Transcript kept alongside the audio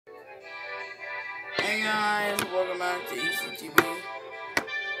Hey guys, welcome back to ECTV.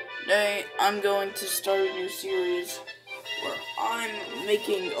 Today, I'm going to start a new series where I'm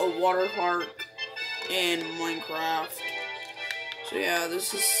making a water park in Minecraft. So yeah,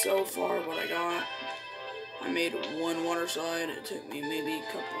 this is so far what I got. I made one water slide. It took me maybe a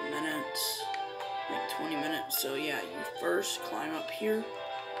couple of minutes, like 20 minutes. So yeah, you first climb up here.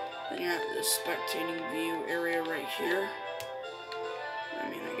 Then you're at the spectating view area right here. I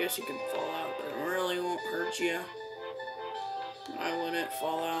mean, I guess you can fall out, but it really won't hurt you. Why would it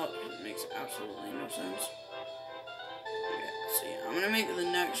fall out? It makes absolutely no sense. Okay, so yeah, I'm gonna make the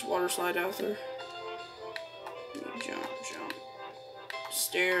next water slide out there. You jump.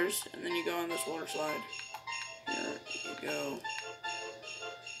 Stairs, and then you go on this water slide. Here you go.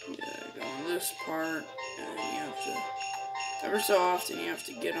 You go on this part, and then you have to, ever so often, you have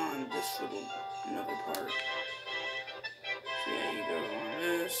to get on this another part. So yeah, you go on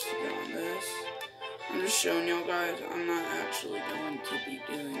this, you go on this. I'm just showing y'all guys, I'm not actually going to be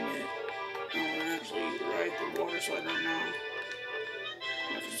doing it. I'm going to actually ride the water slide right now.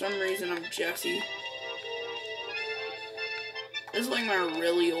 And for some reason, I'm Jesse. This is like my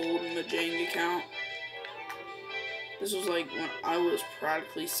really old Mojang account. This was like when I was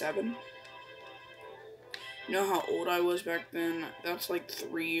practically 7. You know how old I was back then? That's like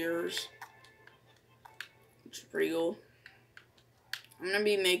 3 years. Which is pretty old. I'm going to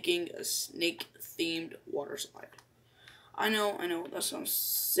be making a snake-themed water slide. I know, that sounds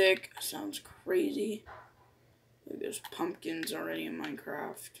sick, sounds crazy. Like there's pumpkins already in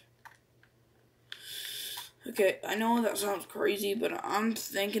Minecraft. Okay, I know that sounds crazy, but I'm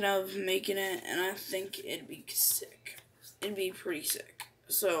thinking of making it, and I think it'd be sick. It'd be pretty sick.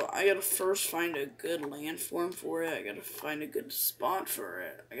 So, I gotta first find a good landform for it. I gotta find a good spot for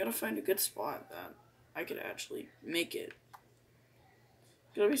it. I gotta find a good spot that I could actually make it.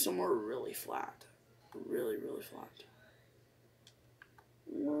 It's gotta be somewhere really flat. Really flat.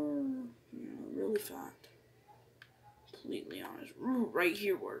 Really flat. Completely honest. Ooh, right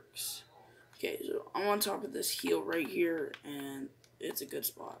here works. Okay, so I'm on top of this hill right here, and it's a good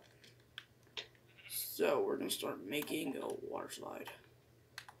spot. So, we're gonna start making a water slide.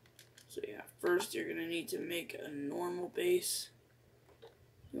 So yeah, first you're gonna need to make a normal base.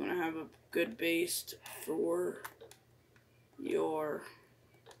 You wanna have a good base for your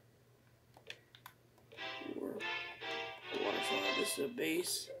water slide. This is a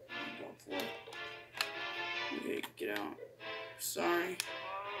base. Go for it. Okay, get out. Sorry.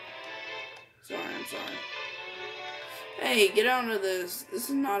 I'm sorry. Hey, get out of this. This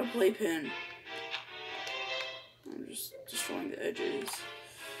is not a playpen. I'm just destroying the edges.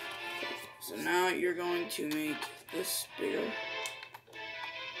 So now you're going to make this bigger.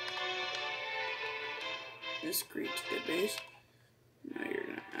 This creates a good base. Now you're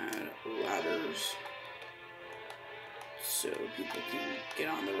going to add ladders so people can get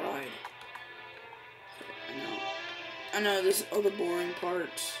on the ride. Okay, I know this is all the boring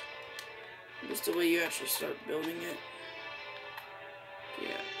parts. Just the way you actually start building it.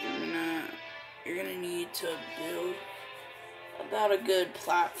 Yeah, you're gonna need to build about a good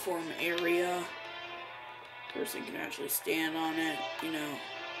platform area. Person can actually stand on it, you know,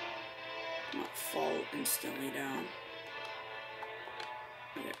 not fall instantly down.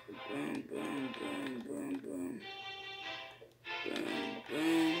 Yeah, boom.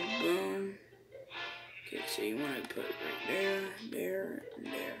 Okay, so you want to put it right there, and there.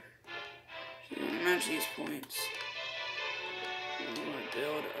 So you want to match these points. And you want to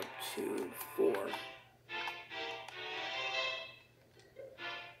build up to 4.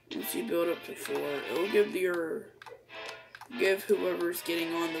 Once you build up to 4, it will give whoever's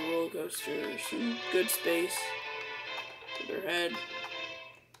getting on the roller coaster some good space for their head.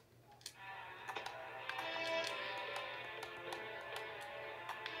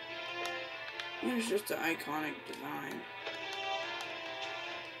 And it's just an iconic design.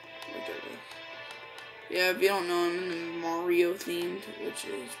 Look at this. Yeah, if you don't know, I'm Mario themed, which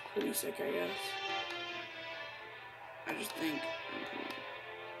is pretty sick, I guess. I just think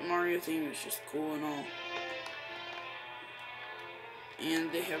Mario theme is just cool and all.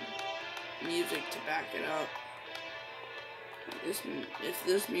 And they have music to back it up. If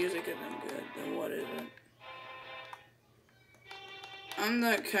this music isn't good, then what is it? I'm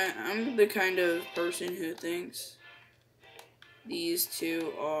the kind of person who thinks these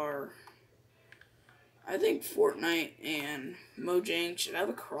two are. I think Fortnite and Mojang should have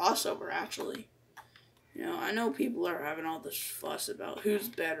a crossover, actually. You know, I know people are having all this fuss about who's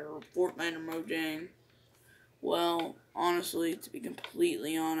better, Fortnite or Mojang. Well, honestly, to be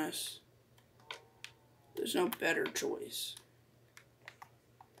completely honest, there's no better choice.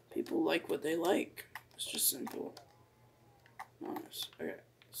 People like what they like. It's just simple. Honest. Okay,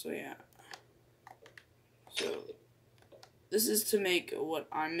 so yeah. So, this is to make what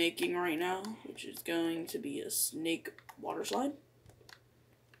I'm making right now, which is going to be a snake water slide.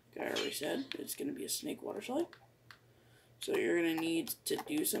 Like I already said, it's going to be a snake water slide. So you're going to need to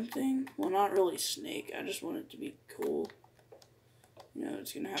do something. Well, not really snake. I just want it to be cool. You know,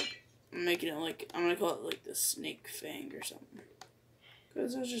 it's going to have... I'm making it like... I'm going to call it like the snake fang or something.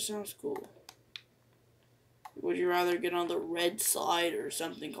 Because that just sounds cool. Would you rather get on the red slide or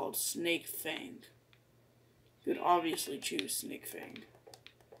something called snake fang? You could obviously choose snake fang.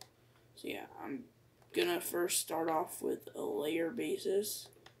 So yeah, I'm going to first start off with a layer basis.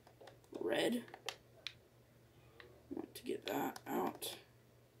 Red. I want to get that out.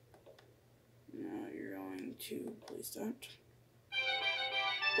 Now you're going to place that.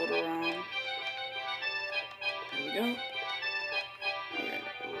 Put around. There we go. Okay,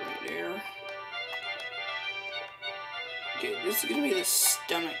 right there. Okay, this is gonna be the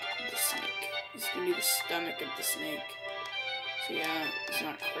stomach of the snake. This is gonna be the stomach of the snake. So yeah, it's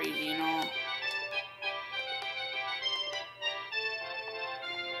not crazy and all.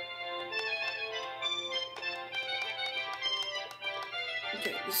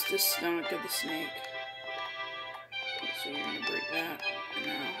 Okay, this is the stomach of the snake. So you're gonna break that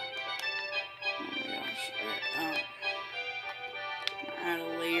now. Oh my gosh. Alright, add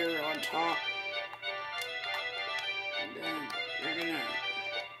a layer on top. And then you're gonna...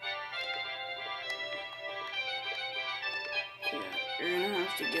 So yeah, you're gonna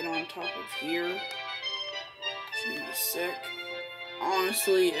have to get on top of here. It's gonna be sick.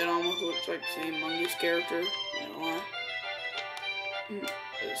 Honestly, it almost looks like the same Mungus character. I don't know why. But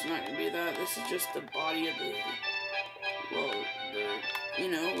it's not gonna be that. This is just the body of the... Well, the, you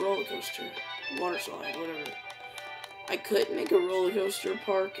know, roller coaster, water slide, whatever. I could make a roller coaster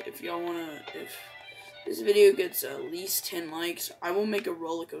park if y'all wanna, if this video gets at least 10 likes, I will make a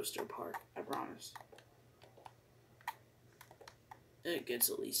roller coaster park, I promise. It gets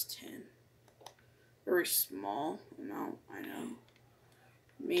at least 10. Very small amount, I know.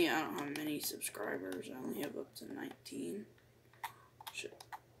 Me, I don't have many subscribers, I only have up to 19. Which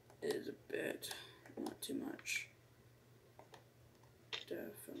is a bit, not too much.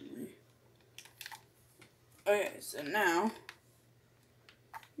 Definitely. Okay, so now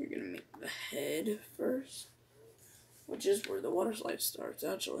you're gonna make the head first, which is where the water slide starts,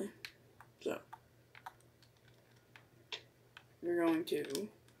 actually. So you're going to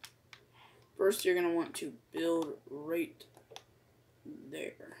first you're gonna want to build right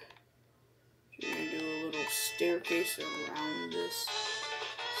there. So you're gonna do a little staircase around this.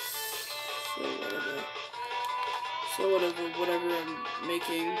 So whatever I'm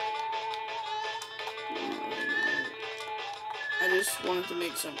making. I just wanted to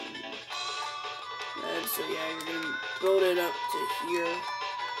make something red, so yeah, you're gonna build it up to here.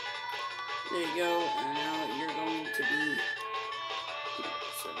 There you go, and now you're going to be,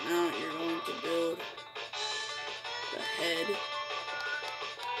 so now you're going to build the head.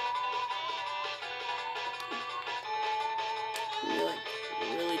 It's gonna be like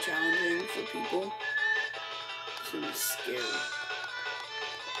really challenging for people. It's gonna be scary.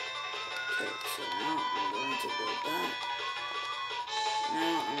 Okay, so now I'm going to build that.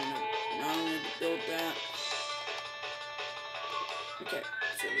 Now I'm gonna not only build that. Okay,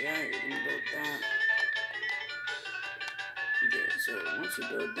 so yeah, you're gonna build that. Okay, so once you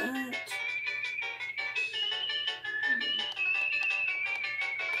build that,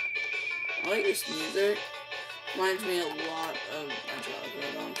 I like this music. Reminds me a lot of my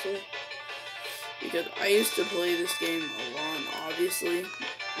childhood, honestly. Because I used to play this game a lot, obviously.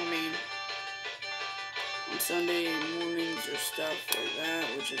 I mean, on Sunday mornings or stuff like that,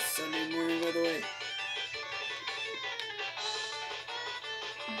 which is Sunday morning, by the way.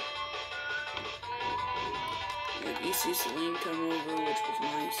 Like, you see Celine come over, which was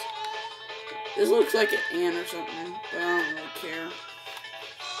nice. This looks like an ant or something, but I don't really care.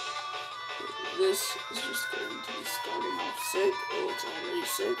 This is just going to be starting off sick. Oh, it's already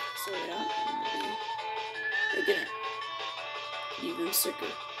sick, so yeah, I'm going to be making it even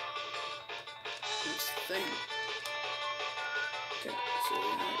sicker. That's the thing. Okay, so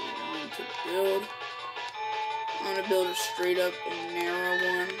now you're going to build. I'm going to build a straight up and narrow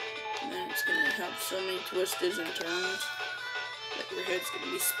one. And then it's going to have so many twists and turns that your head's going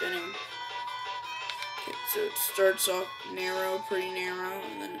to be spinning. Okay, so it starts off narrow, pretty narrow,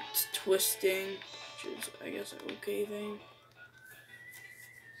 and then it's twisting, which is, I guess, an okay thing.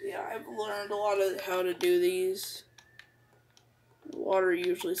 Yeah, I've learned a lot of how to do these. The water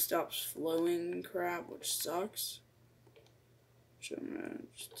usually stops flowing and crap, which sucks. So I'm gonna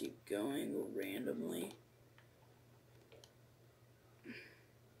just keep going randomly.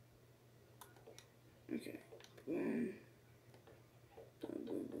 Okay. Boom. Boom,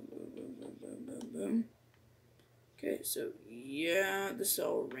 boom, boom, boom, boom, boom, boom, boom, boom. Okay, so yeah, this is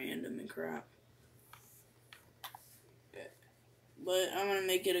all random and crap. Okay. But I'm gonna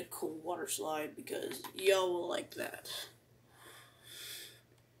make it a cool water slide because y'all will like that.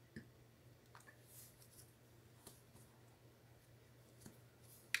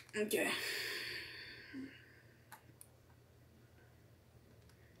 Okay.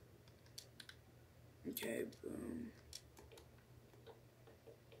 Okay, boom.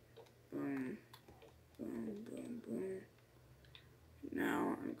 Boom. Boom, boom, boom.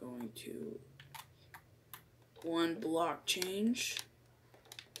 Now I'm going to one block change.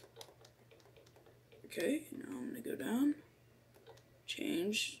 Okay, now I'm going to go down.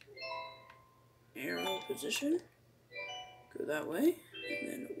 Change arrow position. Go that way. And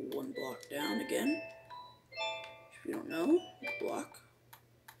then one block down again. If you don't know, block.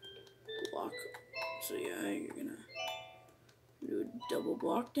 Block. So yeah, you're going to do a double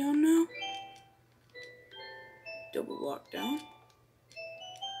block down now. Double block down.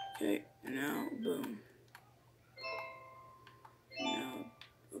 Okay, and now boom. Now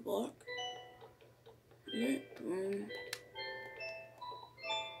a block. Okay, boom.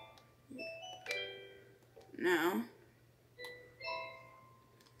 Now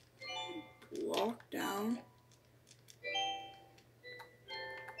block down.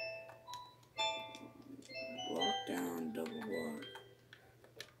 Block down, double block.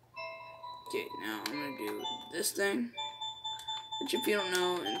 Okay, now I'm gonna do this thing. Which, if you don't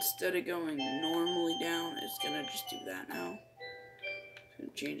know, instead of going normally down, it's gonna just do that now. It's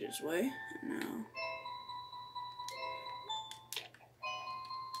gonna change its way. Now.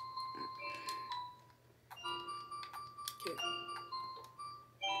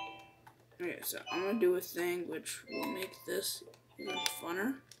 Okay, so I'm gonna do a thing which will make this even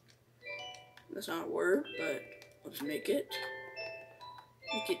funner. That's not a word, but let's make it.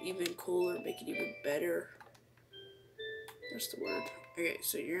 Make it even cooler, make it even better. That's the word. Okay,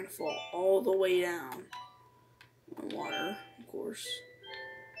 so you're gonna fall all the way down on water, of course.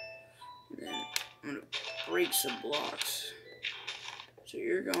 And then I'm gonna break some blocks. So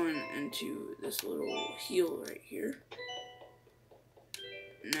you're going into this little heel right here.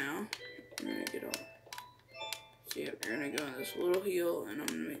 Now, I'm gonna get all. So yeah, you're gonna go in this little heel, and I'm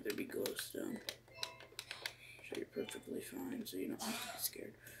gonna make there be glowstone. So you're perfectly fine, so you don't have to be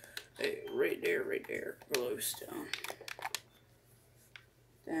scared. Hey, right there, glowstone.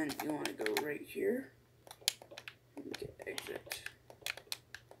 Then you want to go right here. Make it exit.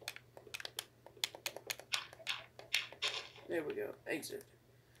 There we go, exit.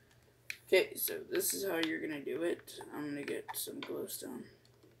 Okay, so this is how you're gonna do it. I'm gonna get some glowstone.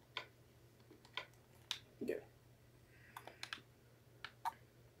 Okay.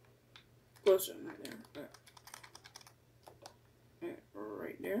 Glowstone right there.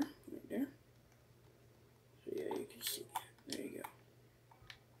 Right there. Right there. So yeah, you can see. There you go.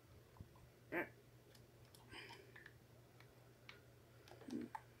 Right.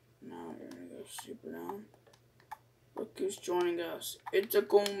 Now you're gonna go super down. Look who's joining us. It's a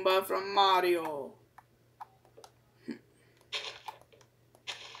Goomba from Mario.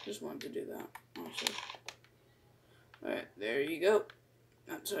 Just wanted to do that, honestly. Alright, there you go.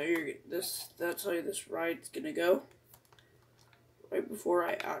 That's how this ride's gonna go. Right before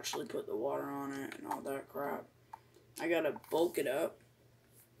I actually put the water on it and all that crap. I gotta bulk it up.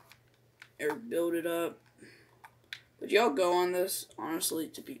 Or build it up. Would y'all go on this? Honestly,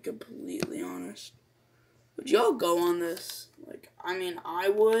 to be completely honest. Would y'all go on this? Like, I mean, I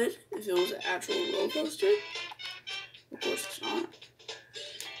would if it was an actual roller coaster. Of course it's not.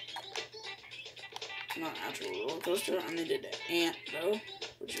 It's not an actual roller coaster. I mean, the ant, though.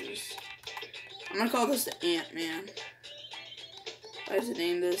 Which is... I'm gonna call this the Ant-Man. If I had to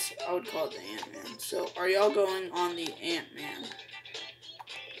name this, I would call it the Ant-Man. So, are y'all going on the Ant-Man?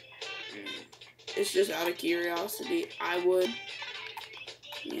 It's just out of curiosity. I would.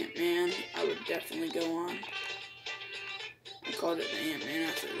 Ant-Man, I would definitely go on. I called it the Ant-Man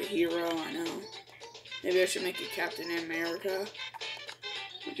after the hero, I know. Maybe I should make it Captain America.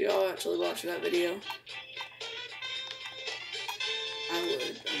 Would y'all actually watch that video?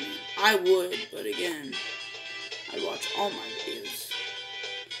 I would, but again, I watch all my videos.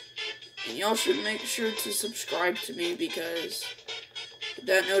 And y'all should make sure to subscribe to me because with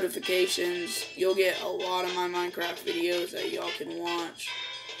that notifications, you'll get a lot of my Minecraft videos that y'all can watch.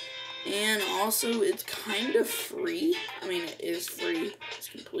 And also, it's kind of free. I mean, it is free. It's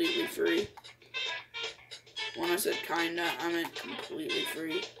completely free. when I said kinda, I meant completely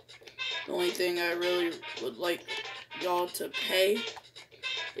free. The only thing I really would like y'all to pay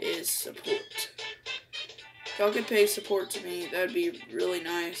is support. If y'all could pay support to me, that'd be really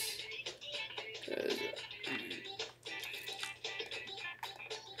nice. Cause,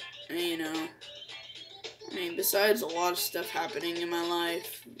 you know, besides a lot of stuff happening in my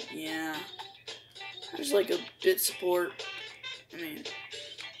life, yeah, there's like a bit support.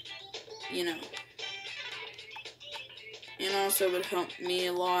 You know. And also it would help me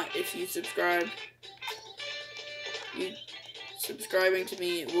a lot if you subscribe. You subscribing to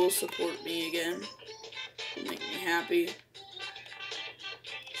me will support me again. It'll make me happy.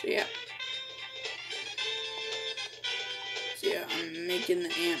 So yeah. I'm making the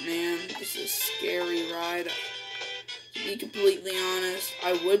Ant-Man. This is a scary ride. To be completely honest,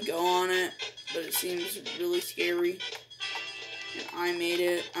 I would go on it, but it seems really scary. And I made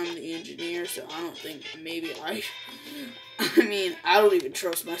it. I'm the engineer, so I don't think maybe I don't even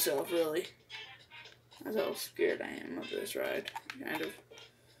trust myself, really. That's how scared I am of this ride. Kind of.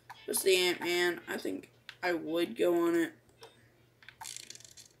 Just the Ant-Man. I think I would go on it.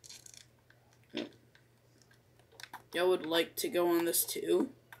 Y'all would like to go on this too.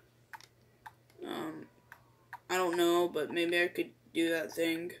 I don't know, but maybe I could do that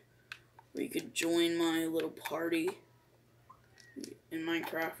thing where you could join my little party in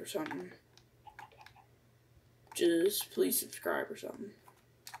Minecraft or something. Just please subscribe or something.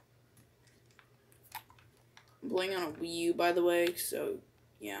 I'm playing on a Wii U, by the way, so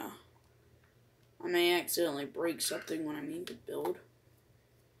yeah. I may accidentally break something when I mean to build.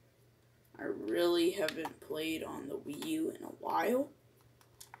 I really haven't played on the Wii U in a while.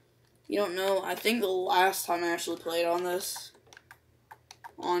 You don't know, I think the last time I actually played on this,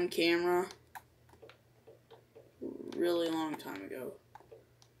 on camera, really long time ago.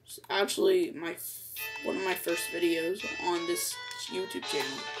 It's actually one of my first videos on this YouTube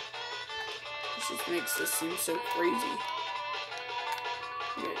channel. This just makes this seem so crazy.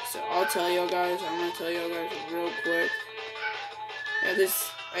 Okay, so I'm gonna tell y'all guys real quick.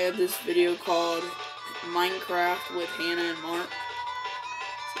 I had this video called Minecraft with Hannah and Mark.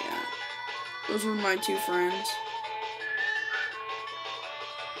 So yeah, those were my two friends.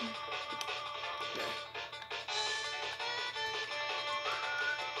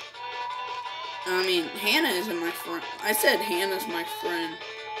 Hannah isn't my friend. I said Hannah's my friend.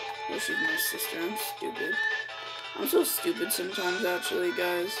 Oh, she's my sister. I'm stupid. I'm so stupid sometimes, actually,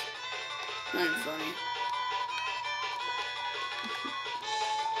 guys. Not even funny.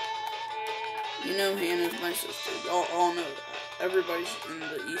 You know Hannah's my sister. Y'all all know that. Everybody in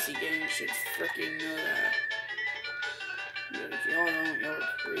the EC gang should freaking know that. But if y'all don't, y'all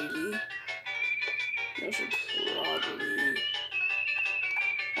are crazy. Y'all should probably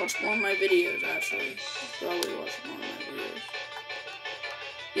watch more of my videos, actually. Probably watch more of my videos.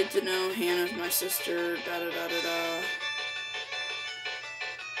 Get to know Hannah's my sister, da-da-da-da-da.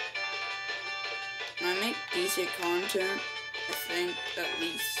 I make decent content, I think, at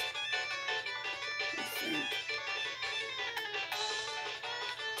least.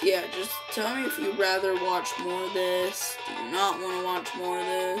 Yeah, just tell me if you'd rather watch more of this. Do you not want to watch more of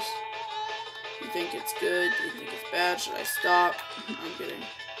this? Do you think it's good? Do you think it's bad? Should I stop? I'm kidding.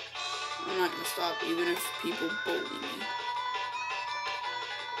 I'm not gonna stop even if people bully me.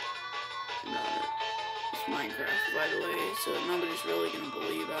 No, it's Minecraft, by the way, so nobody's really gonna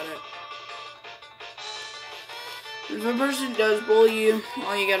bully about it. If a person does bully you,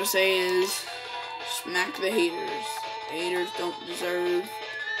 all you gotta say is smack the haters. Haters don't deserve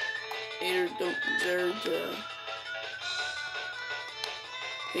to.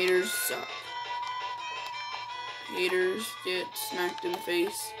 Haters suck. Haters get smacked in the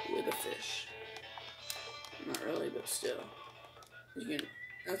face with a fish. Not really, but still.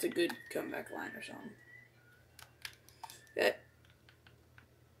 That's a good comeback line or something. Okay.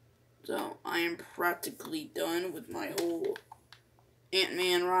 So, I am practically done with my whole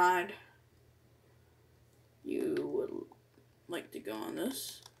Ant-Man ride. You would like to go on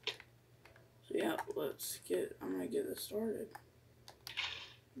this. So yeah, I'm gonna get this started.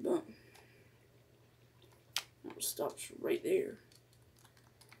 Boom. It stops right there.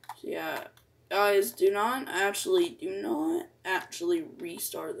 So yeah, guys, do not actually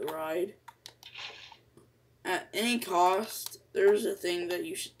restart the ride. At any cost, there's a thing that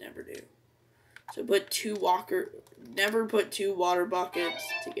you should never do. So never put two water buckets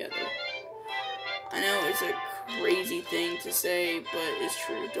together. I know it's a crazy thing to say, but it's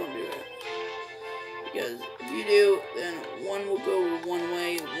true. Don't do it. Because if you do, then one will go one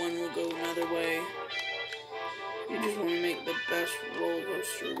way, one will go another way. You just want to make the best roller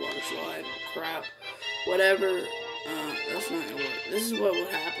coaster, water slide, crap, whatever. That's not gonna work. This is what will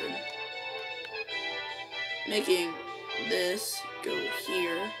happen. Making this go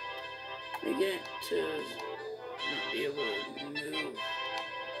here, making it to not be able to move.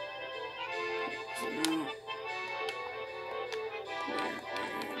 So now,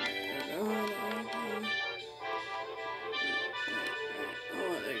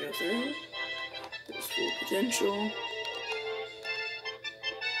 oh, there goes there. There's full potential.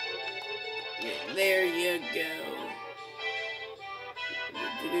 Yeah, there you go.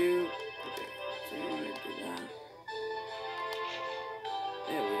 Okay, so you want to do that.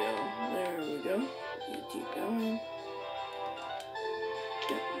 There we go. There we go. You keep going.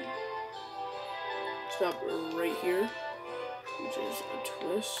 Stop right here, which is a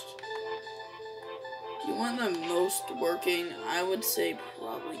twist. If you want the most working, I would say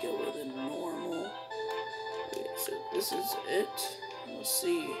probably go with a normal. Okay, so this is it. Let's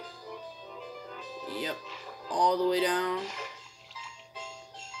see. Yep, all the way down.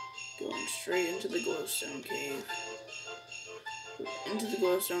 Going straight into the glowstone cave. Into the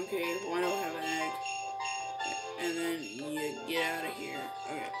glowstone cave. Why don't I have an egg? And then you get out of here.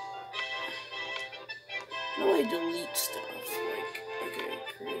 Okay. How do I delete stuff? Like, okay,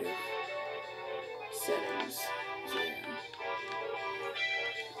 creative settings. So,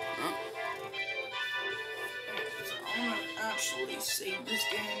 so I'm gonna actually save this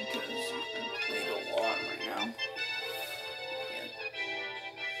game because I played a lot right now.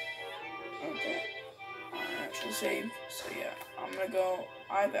 Yeah. Okay. I actually saved. So yeah, I'm gonna go.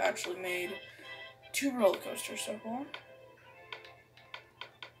 I've actually made 2 roller coasters so far.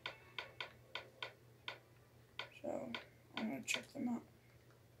 So I'm gonna check them out.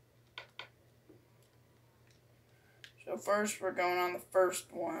 So first we're going on the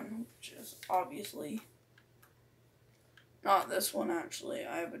first one, which is obviously not this one actually.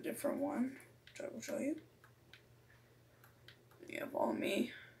 I have a different one, which I will show you. Yeah, follow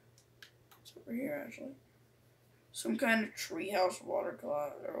me. It's over here actually. Some kind of treehouse water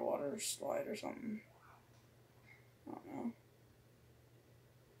slide or something. I don't know.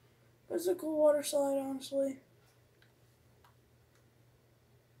 It's a cool water slide, honestly.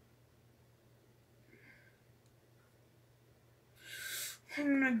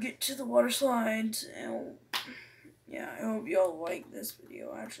 I'm gonna get to the water slides, and yeah, I hope y'all like this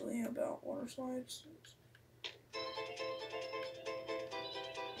video actually about water slides.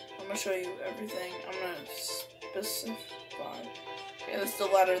 I'm gonna show you everything. I'm gonna specify. Okay, that's the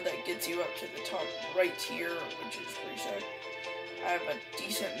ladder that gets you up to the top right here, which is pretty sick. I have a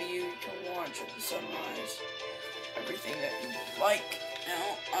decent view. You can watch the sunrise. Everything that you would like.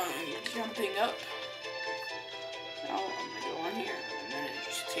 Now I'm jumping up. Now I'm gonna go on here, and then it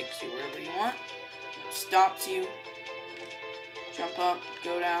just takes you wherever you want. It stops you. Jump up,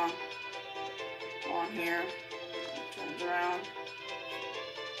 go down. Go on here. It turns around.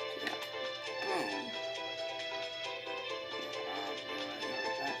 Yeah. Boom.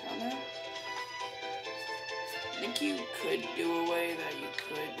 Back on there. I think you could do a way that you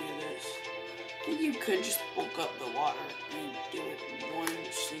could do this. I think you could just bulk up the water and do it in one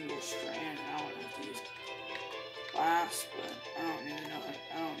single strand. I don't have to use glass, but I don't even know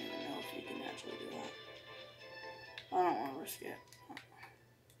if you can actually do that. I don't want to risk it.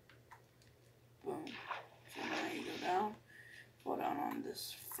 Boom. So now you go down. Fall down on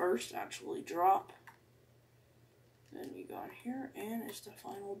this first actually drop. Then you go in here and it's the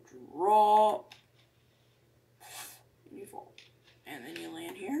final drop. And you fall. And then you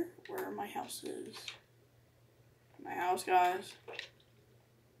land here where my house is. My house, guys.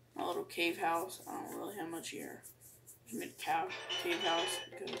 My little cave house. I don't really have much here. Just made a cave house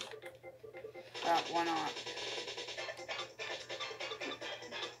because why not?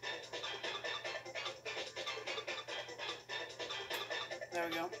 There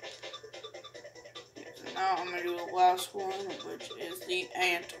we go. So now I'm gonna do the last one, which is the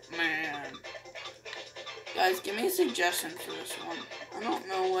Ant-Man. Guys, give me a suggestion for this one. I don't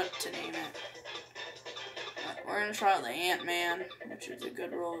know what to name it. We're gonna try the Ant-Man, which is a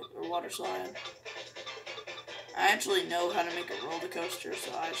good water slide. I actually know how to make a roller coaster,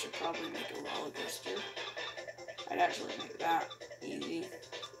 so I should probably make a roller coaster. I'd actually make that easy.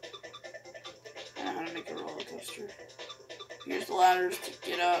 I know how to make a roller coaster. Here's the ladders to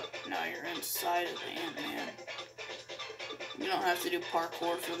get up. Now you're inside of the Ant-Man. You don't have to do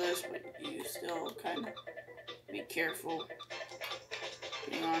parkour for this, but you still kind of be careful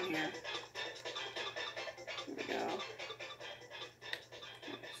getting on here. Here we go.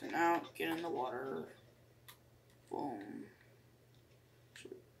 Okay, so now get in the water. Boom.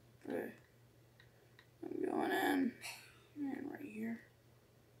 Okay. I'm going in. And right here.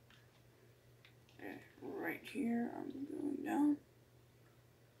 Okay, here, I'm going down.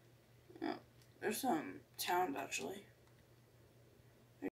 Oh, there's some towns actually.